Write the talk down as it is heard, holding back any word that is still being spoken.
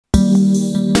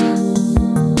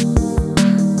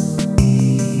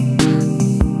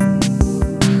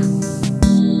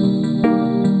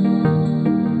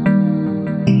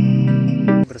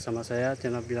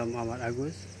channel Villa Muhammad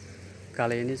Agus.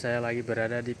 Kali ini saya lagi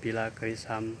berada di Villa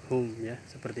Chrisantum ya,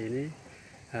 seperti ini.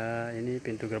 Ini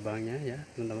pintu gerbangnya ya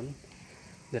teman-teman.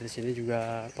 Dari sini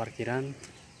juga parkiran,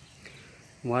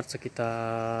 muat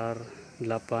sekitar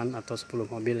 8 atau 10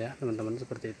 mobil ya teman-teman,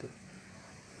 seperti itu.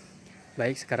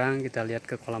 Baik, sekarang kita lihat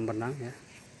ke kolam renang ya.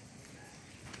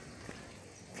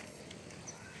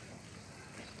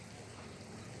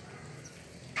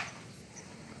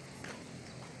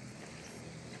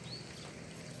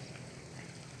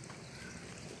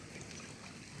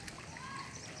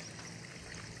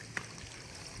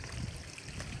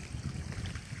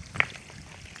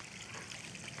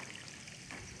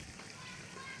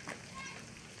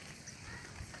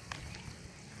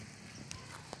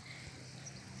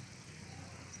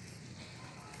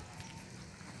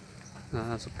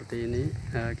 Nah, seperti ini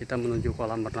kita menuju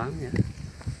kolam renang ya.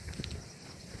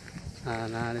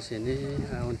 Nah, di sini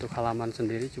untuk halaman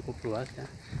sendiri cukup luas ya,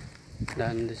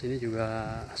 dan di sini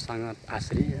juga sangat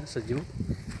asri ya, sejuk,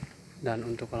 dan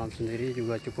untuk kolam sendiri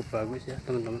juga cukup bagus ya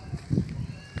teman-teman.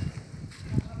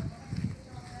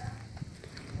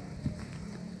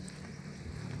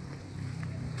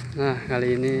 Nah,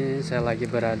 kali ini saya lagi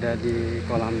berada di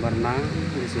kolam renang.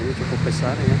 Di sini cukup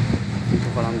besar ya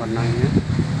untuk kolam renangnya.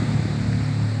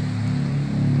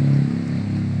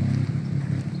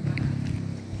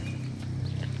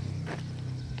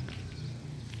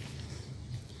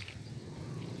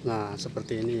 Nah,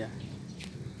 seperti ini ya.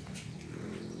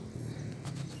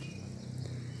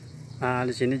 Nah,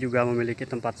 di sini juga memiliki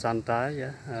tempat santai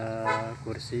ya,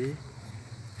 kursi.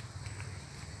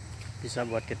 Bisa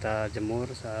buat kita jemur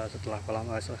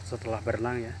setelah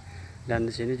berenang ya. Dan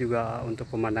di sini juga untuk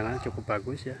pemandangan cukup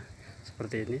bagus ya,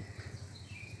 seperti ini.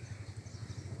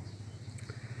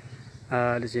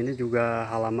 Di sini juga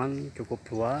halaman cukup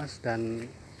luas dan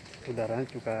udaranya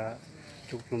juga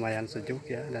cukup lumayan sejuk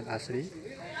ya dan asri.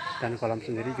 Dan kolam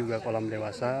sendiri juga kolam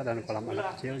dewasa dan kolam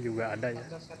anak kecil juga ada ya.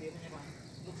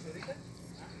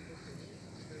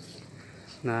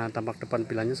 Nah, tampak depan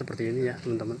vilanya seperti ini ya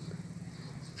teman-teman.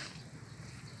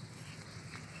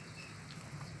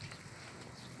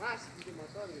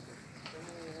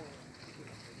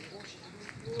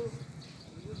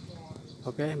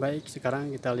 Oke, baik,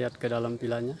 sekarang kita lihat ke dalam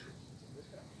vilanya.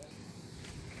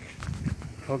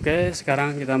 Oke,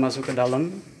 sekarang kita masuk ke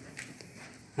dalam.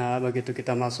 Nah, begitu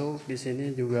kita masuk, di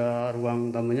sini juga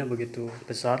ruang tamunya begitu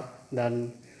besar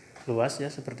dan luas ya,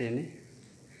 seperti ini.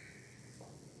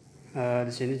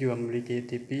 Di sini juga memiliki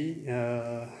TV,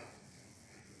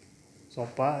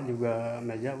 sofa, juga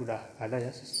meja udah ada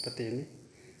ya, seperti ini.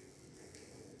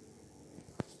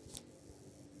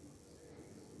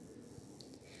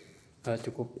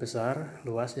 Cukup besar,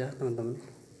 luas ya teman-teman.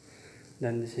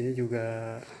 Dan di sini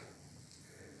juga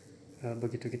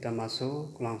begitu kita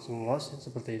masuk langsung los ya,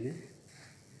 seperti ini.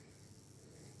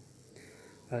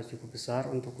 Cukup besar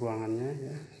untuk ruangannya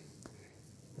ya,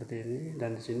 seperti ini.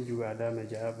 Dan di sini juga ada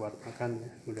meja buat makan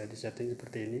ya, udah disetting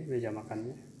seperti ini meja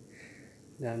makannya.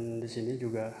 Dan di sini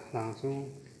juga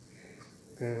langsung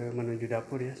ke menuju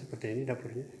dapur ya, seperti ini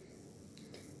dapurnya.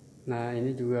 Nah,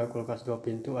 ini juga kulkas 2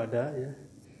 pintu ada ya.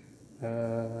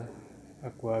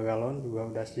 Aqua galon juga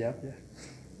udah siap ya,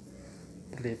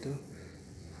 seperti itu.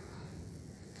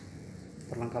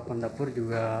 Perlengkapan dapur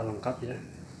juga lengkap ya.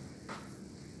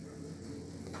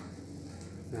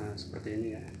 Nah, seperti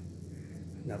ini ya,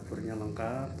 dapurnya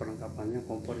lengkap, perlengkapannya,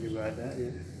 kompor juga ada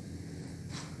ya.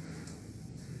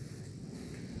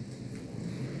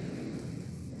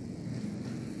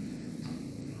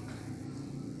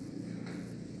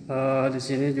 Di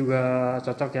sini juga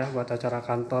cocok ya buat acara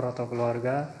kantor atau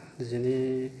keluarga. Di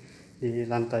sini di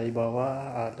lantai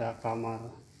bawah ada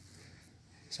kamar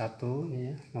 1 nih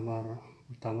ya, kamar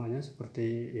utamanya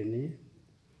seperti ini.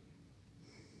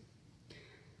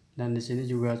 Dan di sini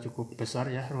juga cukup besar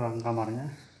ya ruang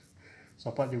kamarnya.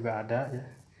 Sofa juga ada ya.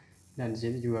 Dan di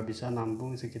sini juga bisa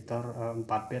nampung sekitar 4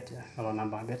 bed ya, kalau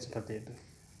nambah bed seperti itu.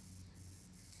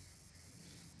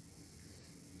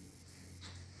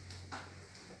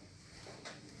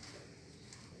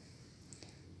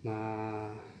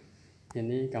 Nah,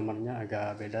 ini kamarnya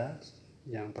agak beda.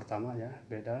 Yang pertama ya,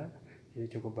 beda. Ini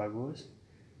cukup bagus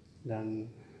dan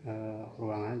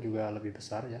ruangannya juga lebih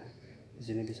besar ya. Di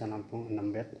sini bisa nampung 6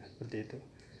 bed ya, seperti itu.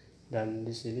 Dan di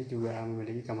sini juga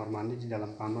memiliki kamar mandi di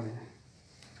dalam kamar ya.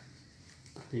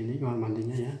 Seperti ini kamar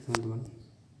mandinya ya teman-teman.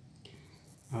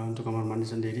 Untuk kamar mandi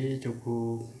sendiri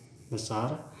cukup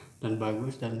besar dan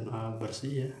bagus dan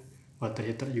bersih ya. Water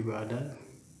heater juga ada.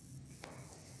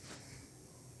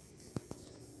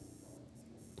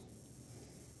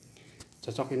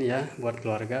 Cocok ini ya buat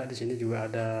keluarga. Di sini juga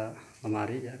ada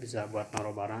lemari ya, bisa buat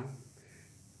naruh barang.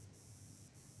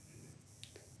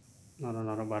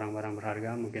 naruh barang-barang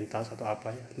berharga, mungkin tas atau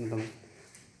apa ya teman-teman.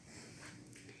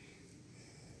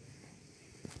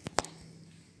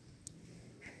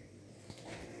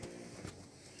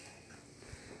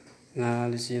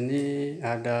 Nah, di sini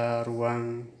ada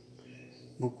ruang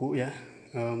buku ya,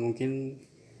 mungkin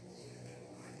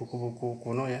buku-buku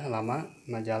kuno ya, lama,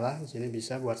 majalah. Di sini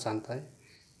bisa buat santai.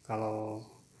 Kalau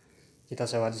kita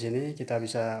sewa di sini, kita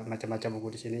bisa macam-macam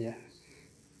buku di sini ya.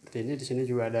 Seperti ini, di sini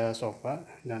juga ada sofa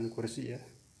dan kursi ya.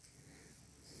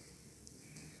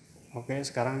 Oke,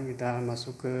 sekarang kita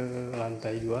masuk ke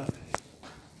lantai 2.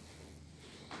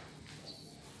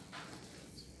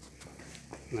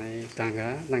 Naik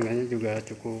tangganya juga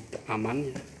cukup aman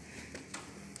ya,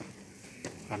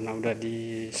 karena udah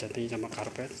di setting sama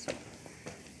karpet.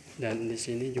 Dan di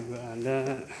sini juga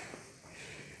ada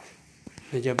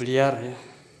meja biliar ya.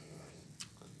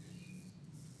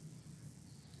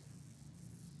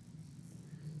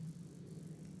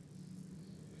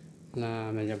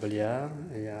 Nah, meja biliar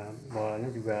ya,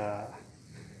 bolanya juga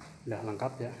udah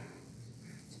lengkap ya,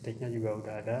 sticknya juga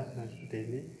udah ada. Nah, seperti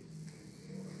ini.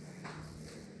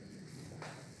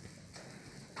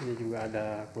 Ini juga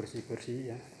ada kursi-kursi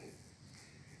ya.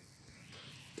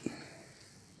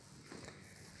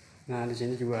 Nah, di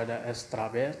sini juga ada extra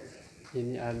bed.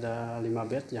 Ini ada 5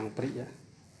 bed yang free ya.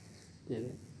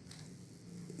 Ini.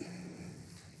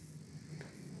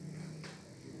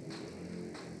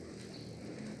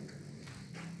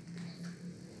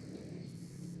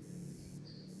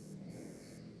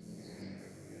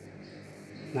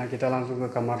 Nah, kita langsung ke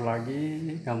kamar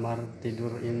lagi. Kamar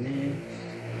tidur ini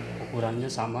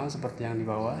ukurannya sama seperti yang di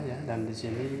bawah ya, dan di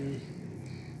sini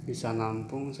bisa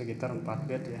nampung sekitar 4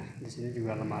 bed ya. Di sini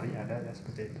juga lemari ada ya,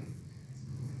 seperti itu.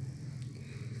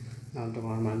 Nah, untuk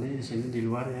kamar mandi di sini di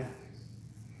luar ya.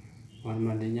 Kamar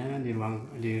mandinya di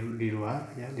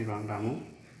luar ya, di ruang tamu.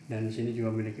 Dan di sini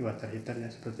juga memiliki water heater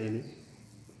ya, seperti ini.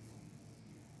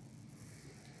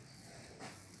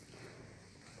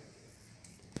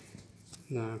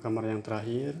 Nah, kamar yang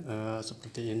terakhir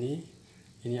seperti ini.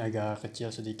 Ini agak kecil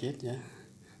sedikit ya.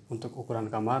 Untuk ukuran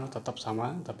kamar tetap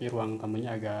sama, tapi ruang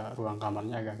kamarnya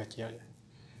agak kecil ya.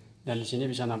 Dan di sini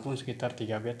bisa nampung sekitar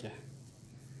 3 bed ya.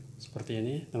 Seperti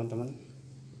ini, teman-teman.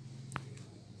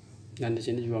 Dan di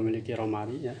sini juga memiliki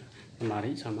lemari ya.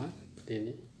 Lemari sama seperti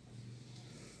ini.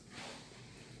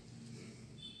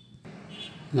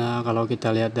 Nah, kalau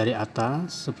kita lihat dari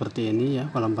atas seperti ini ya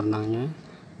kolam renangnya.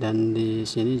 Dan di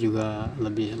sini juga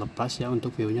lebih lepas ya,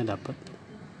 untuk view-nya dapat.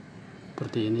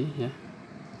 Seperti ini ya.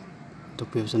 Untuk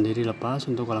view sendiri lepas,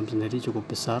 untuk kolam sendiri cukup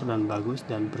besar dan bagus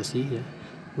dan bersih ya.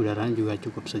 Udaranya juga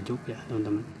cukup sejuk ya,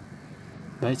 teman-teman.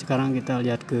 Baik, sekarang kita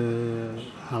lihat ke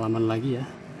halaman lagi ya.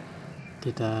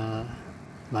 Kita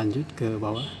lanjut ke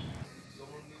bawah.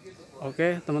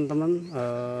 Oke, teman-teman,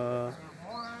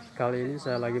 kali ini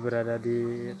saya lagi berada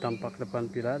di tampak depan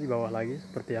villa, di bawah lagi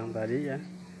seperti yang tadi ya.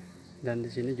 Dan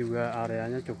di sini juga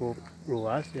areanya cukup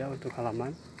luas ya untuk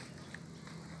halaman.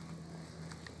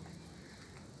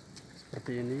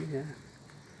 Seperti ini ya.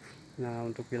 Nah,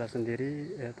 untuk villa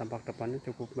sendiri tampak depannya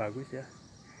cukup bagus ya,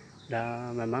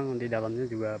 dan memang di dalamnya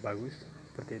juga bagus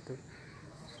seperti itu.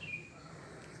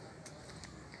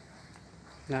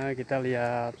 Nah, kita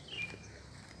lihat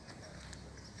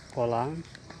kolam.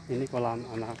 Ini kolam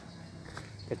anak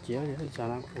kecil ya, di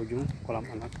sana ujung kolam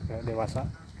anak dewasa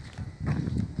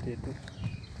seperti itu.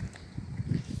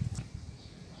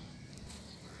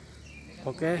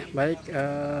 Oke, baik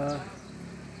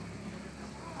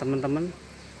teman-teman,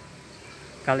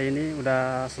 kali ini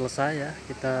udah selesai ya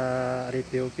kita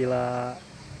review villa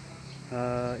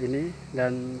ini.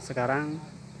 Dan sekarang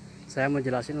saya mau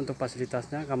jelasin untuk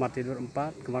fasilitasnya. Kamar tidur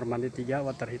 4, kamar mandi 3,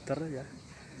 water heater ya,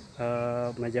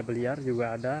 meja biliar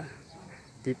juga ada,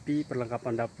 TV,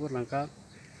 perlengkapan dapur lengkap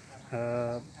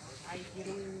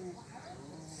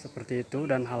seperti itu.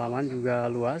 Dan halaman juga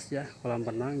luas ya, kolam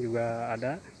renang juga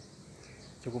ada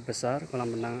cukup besar, kolam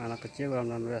renang anak kecil, kolam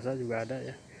renang biasa juga ada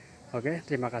ya. Oke,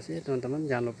 terima kasih teman-teman.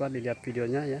 Jangan lupa dilihat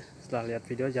videonya ya. Setelah lihat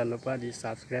video jangan lupa di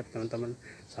subscribe teman-teman.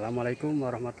 Assalamualaikum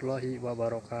warahmatullahi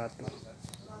wabarakatuh.